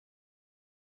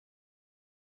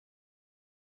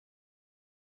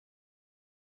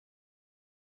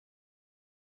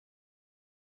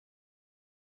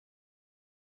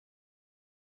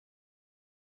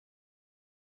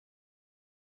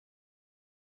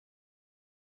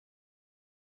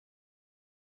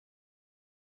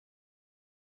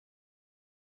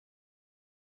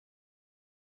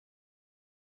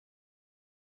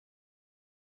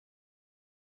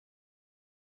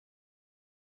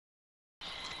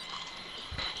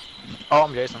Oh,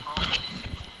 I'm Jason.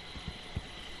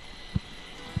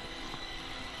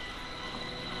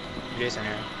 Jason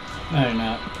here. No, you're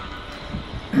not.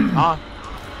 Huh?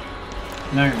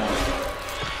 No, you're not.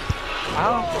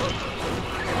 Oh.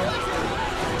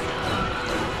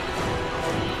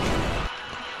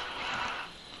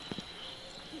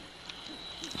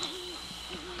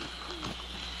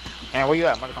 Man, where you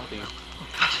at? I'm gonna come to you.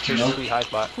 Here's Nope. a sweet high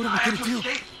spot. What am I gonna do?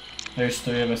 There's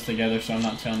 3 of us together, so I'm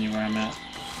not telling you where I'm at.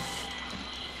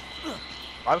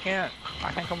 I can't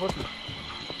come with you.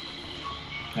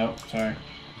 Nope, sorry.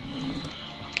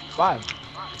 Why?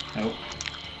 Nope.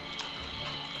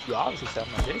 You obviously said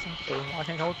I'm not Jason, so I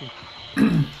can't come with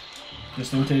you.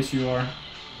 Just in case you are.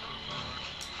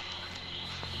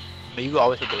 But you can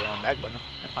always hit the back button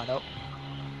and find out.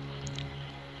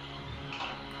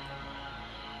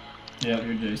 Yeah,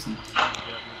 you're Jason.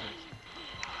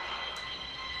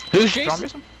 Who's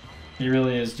Jason? He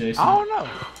really is Jason. I don't know.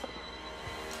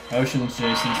 Ocean's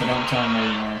Jason, so don't tell him where you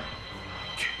are.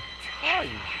 Where are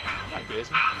you? I'm not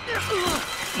Jason.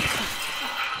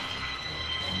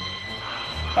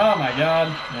 Oh my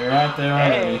god, you're right there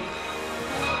already. Hey.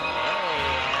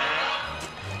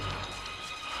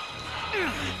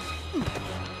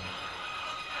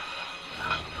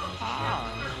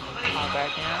 I'm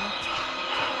back in.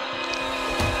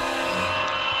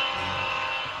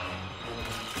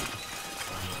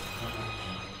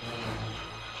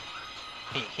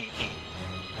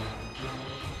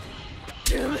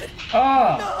 Damn it!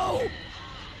 Oh! No!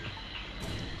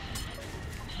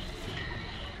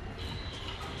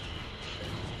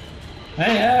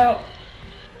 Hey, help!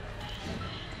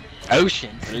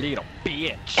 Ocean's little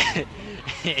bitch.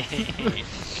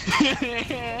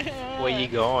 Where you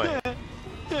going?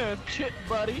 Chip,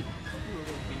 buddy.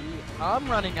 I'm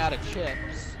running out of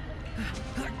chips.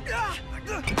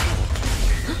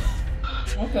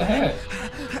 What the heck?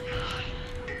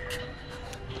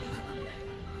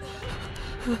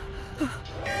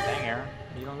 Dang, Aaron.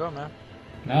 Where you gonna go, man?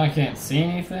 Now I can't see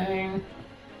anything.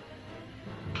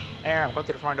 Aaron, go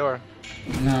to the front door.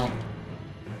 No.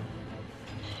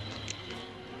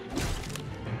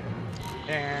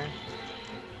 Aaron.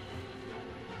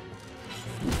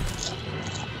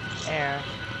 Aaron.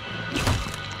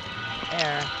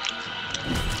 Aaron.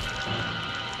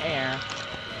 Aaron.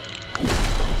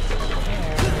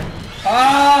 Aaron.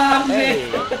 Ah,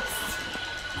 Hey.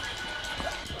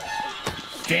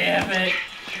 damn it!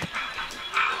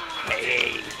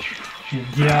 Hey.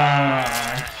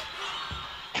 Yeah.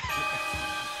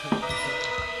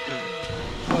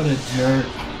 What a jerk.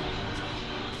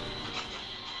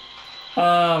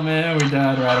 Oh man, we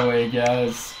died right away,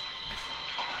 guys.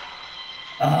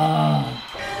 Ah.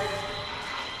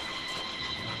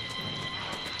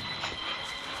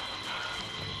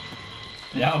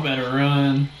 Y'all better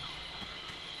run.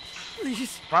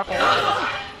 Please. Right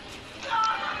forward.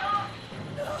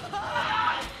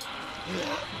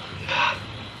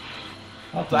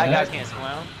 What the Black guys heck? can't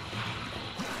swim.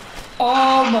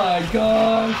 Oh my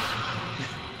gosh.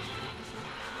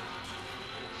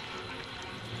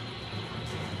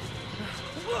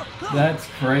 That's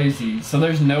crazy. So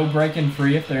there's no breaking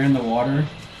free if they're in the water?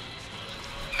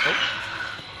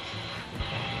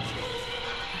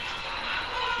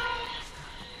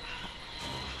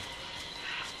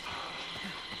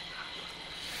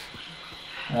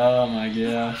 Oh my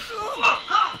gosh.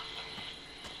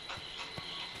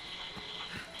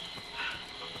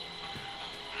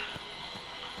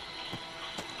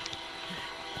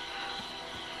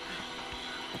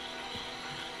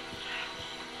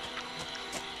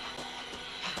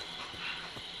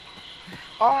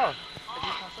 Oh, I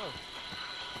just myself.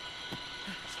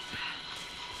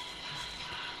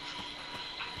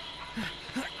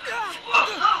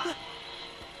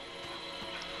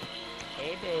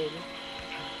 Hey, baby.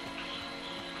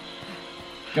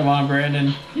 Come on,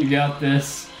 Brandon. You got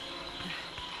this.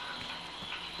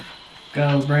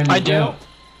 Go, Brandon. I do.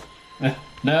 Go.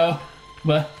 No,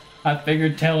 but I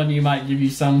figured telling you might give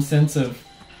you some sense of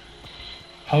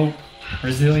hope,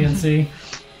 resiliency.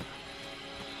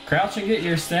 Crouch and get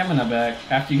your stamina back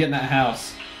after you get in that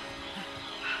house.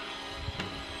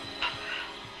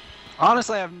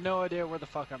 Honestly, I have no idea where the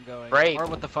fuck I'm going. Right. Or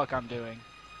what the fuck I'm doing.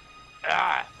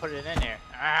 Ah, put it in there.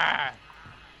 Ah.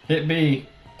 Hit B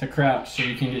to crouch so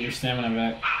you can get your stamina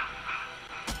back.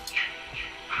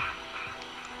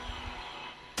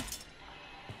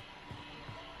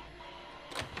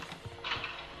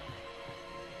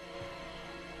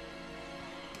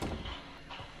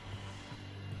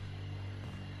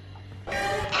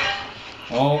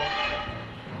 Oh.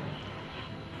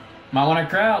 Might want to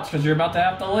crouch because you're about to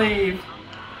have to leave.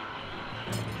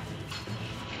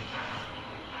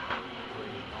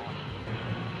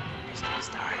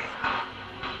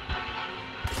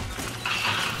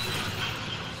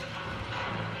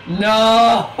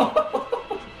 No!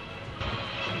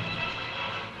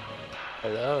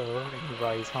 Hello,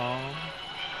 everybody's home.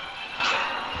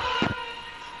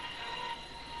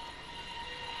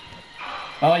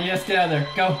 Oh yes, get out of there.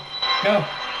 Go. Go.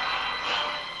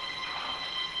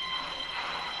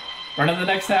 Run to the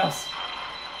next house.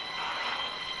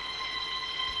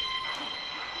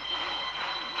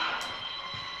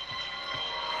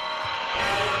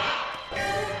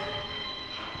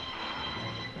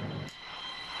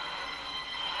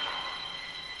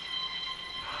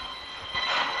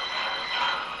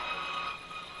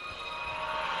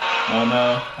 Oh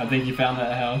no, I think you found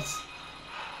that house.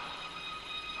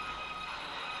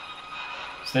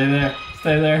 Stay there.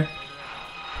 Stay there.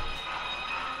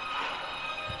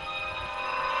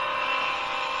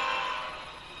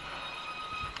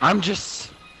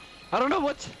 I don't know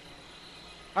what.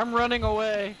 I'm running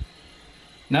away.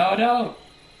 No, don't.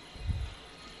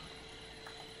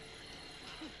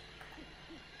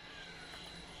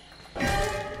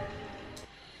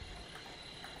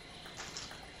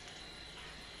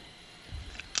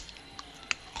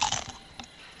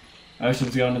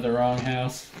 Ocean's going to the wrong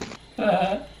house.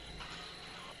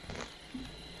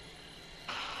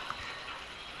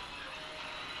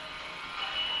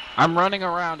 I'm running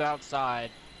around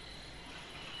outside.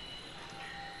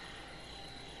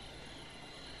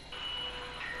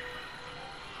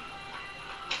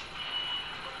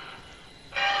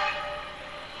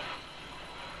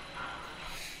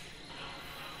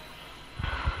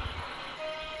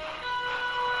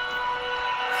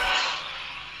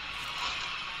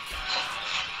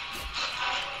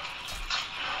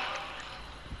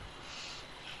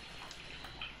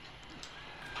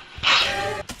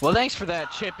 Well, thanks for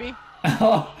that, Chippy.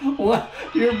 Oh, what?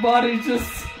 Your body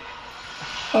just...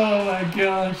 Oh my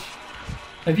gosh.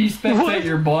 If you spectate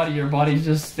your body's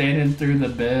just standing through the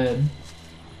bed.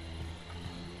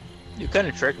 You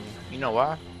couldn't trick me. You know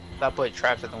why? I put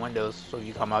traps at the windows, so if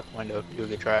you come out the window, you'll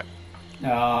get trapped.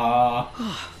 Ah.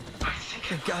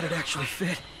 Thank God it actually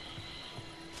fit.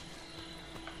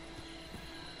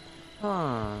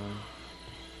 I'm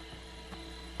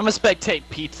a spectate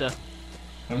pizza.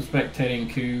 I'm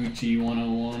spectating Coup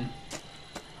G101.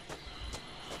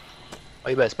 Oh,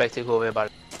 you better spectate whoever about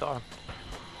to car.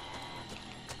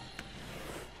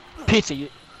 Pizza, you.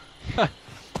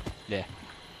 Yeah.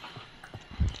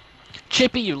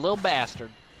 Chippy, you little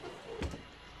bastard.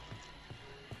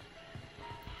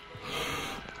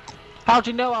 How'd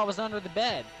you know I was under the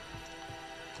bed?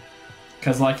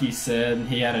 Cause like he said,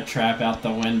 he had a trap out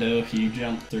the window if you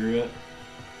jumped through it.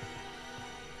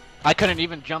 I couldn't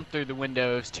even jump through the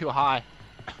window, it was too high.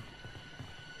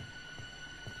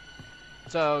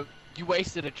 So, you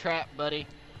wasted a trap, buddy.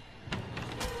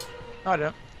 No, I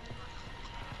don't.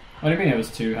 What do you mean it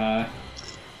was too high?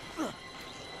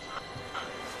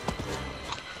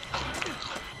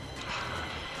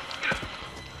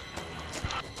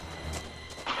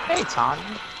 Hey, Tommy.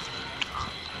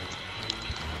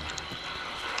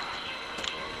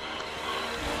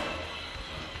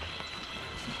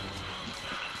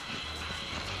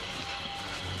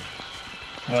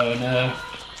 Oh no.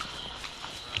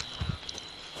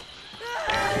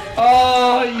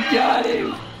 Oh, you got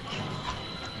him!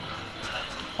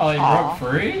 Oh, he broke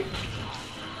free?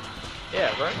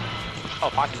 Yeah, right? Oh,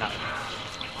 pocket knife.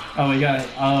 Oh, he got it.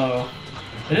 Oh.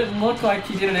 It didn't look like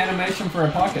he did an animation for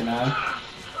a pocket knife.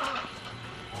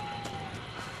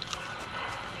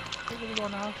 Where we go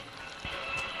now?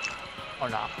 Or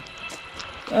not?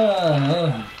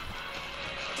 Uh.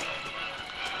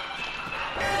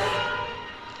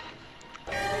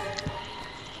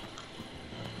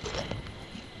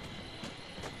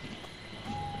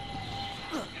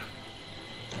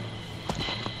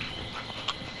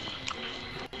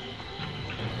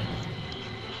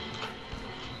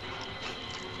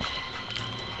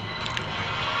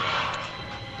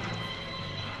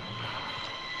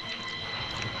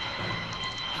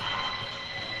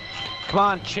 Come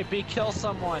on, Chippy, kill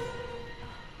someone.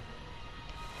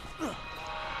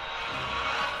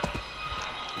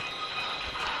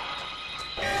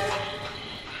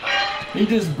 He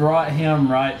just brought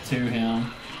him right to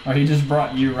him. Or he just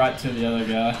brought you right to the other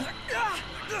guy.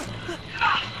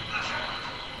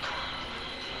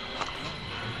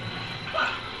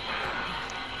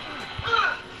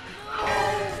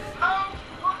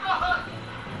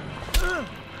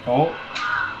 Oh.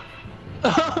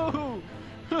 Oh!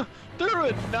 Threw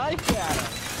a knife at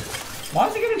him. Why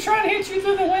is he gonna try and hit you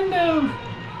through the window?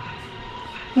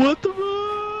 What the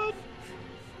run?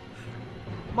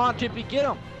 Come on, Chippy, get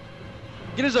him.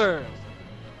 Get his arms.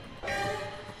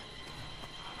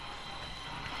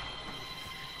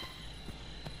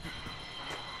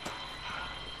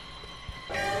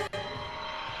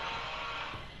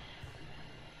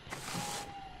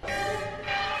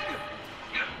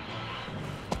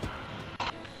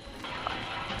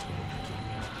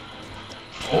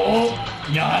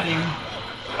 Got him.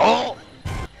 Oh!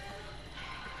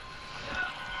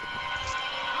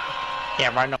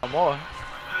 Can't run no more.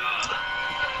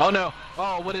 Oh no!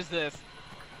 Oh, what is this?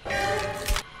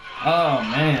 Oh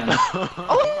man.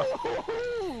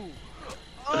 Oh!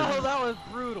 Oh, that was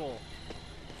brutal.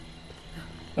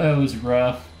 That was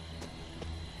rough.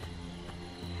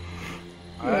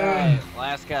 Alright,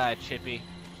 last guy, Chippy.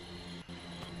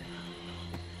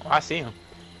 Oh, I see him.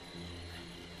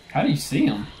 How do you see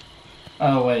him?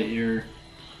 Oh wait, your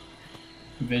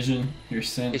vision, your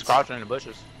sense. He's crouching in the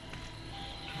bushes.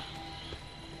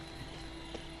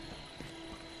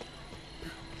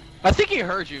 I think he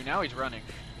heard you, now he's running.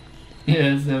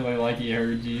 Yeah, it's definitely like he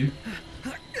heard you.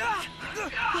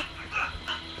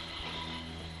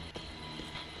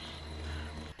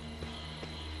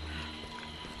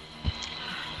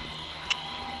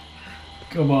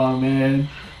 Come on, man.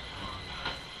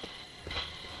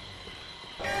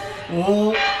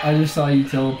 Oh, I just saw you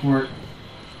teleport.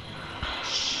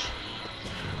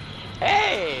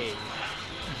 Hey!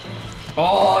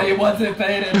 Oh, he wasn't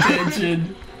paying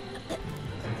attention.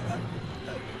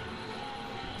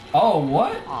 Oh,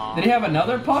 what? Aw. Did he have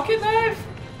another pocket knife?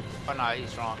 Oh no, he's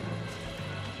strong.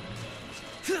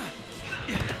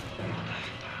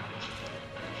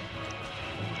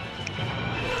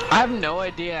 I have no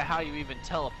idea how you even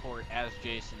teleport as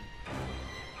Jason.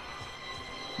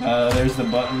 There's the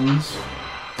buttons.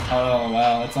 Oh,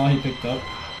 wow, that's all he picked up.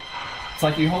 It's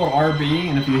like you hold RB,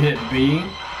 and if you hit B,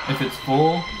 if it's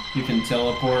full, you can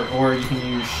teleport, or you can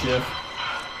use shift.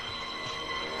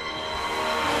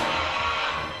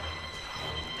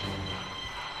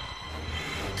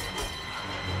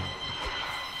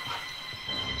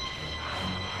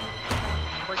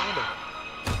 Break window.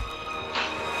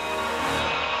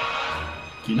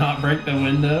 Can you not break the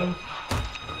window?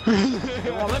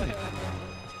 It won't let me.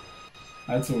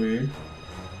 That's weird.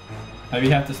 Maybe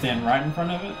you have to stand right in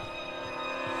front of it?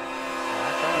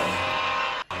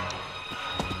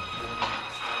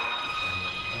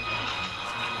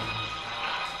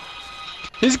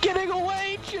 He's getting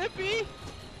away, Chippy!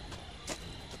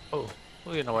 Oh,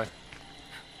 we're getting away.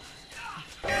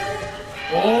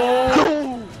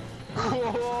 Oh!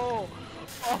 Oh!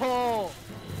 Oh!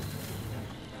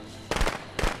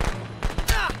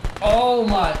 Oh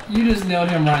my, you just nailed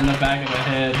him right in the back of the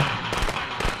head.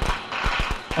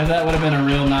 If that would have been a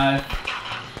real knife,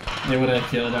 they would have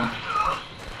killed him.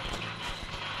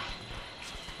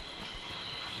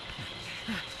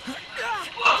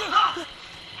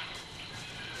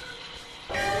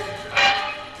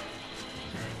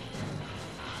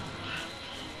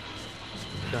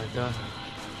 Dun, dun.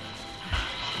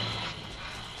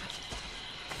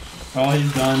 Oh,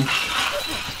 he's done.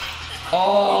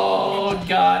 Oh,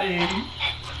 got him.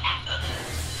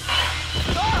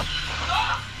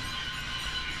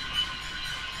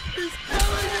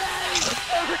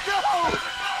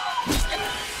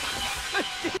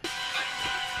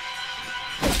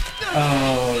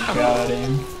 Oh, got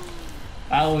him.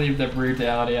 I'll leave the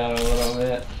brutality out a little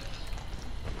bit.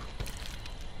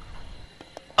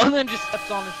 And then just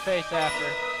steps on his face after.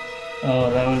 Oh,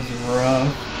 that was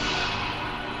rough.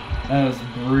 That was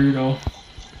brutal.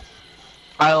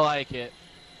 I like it.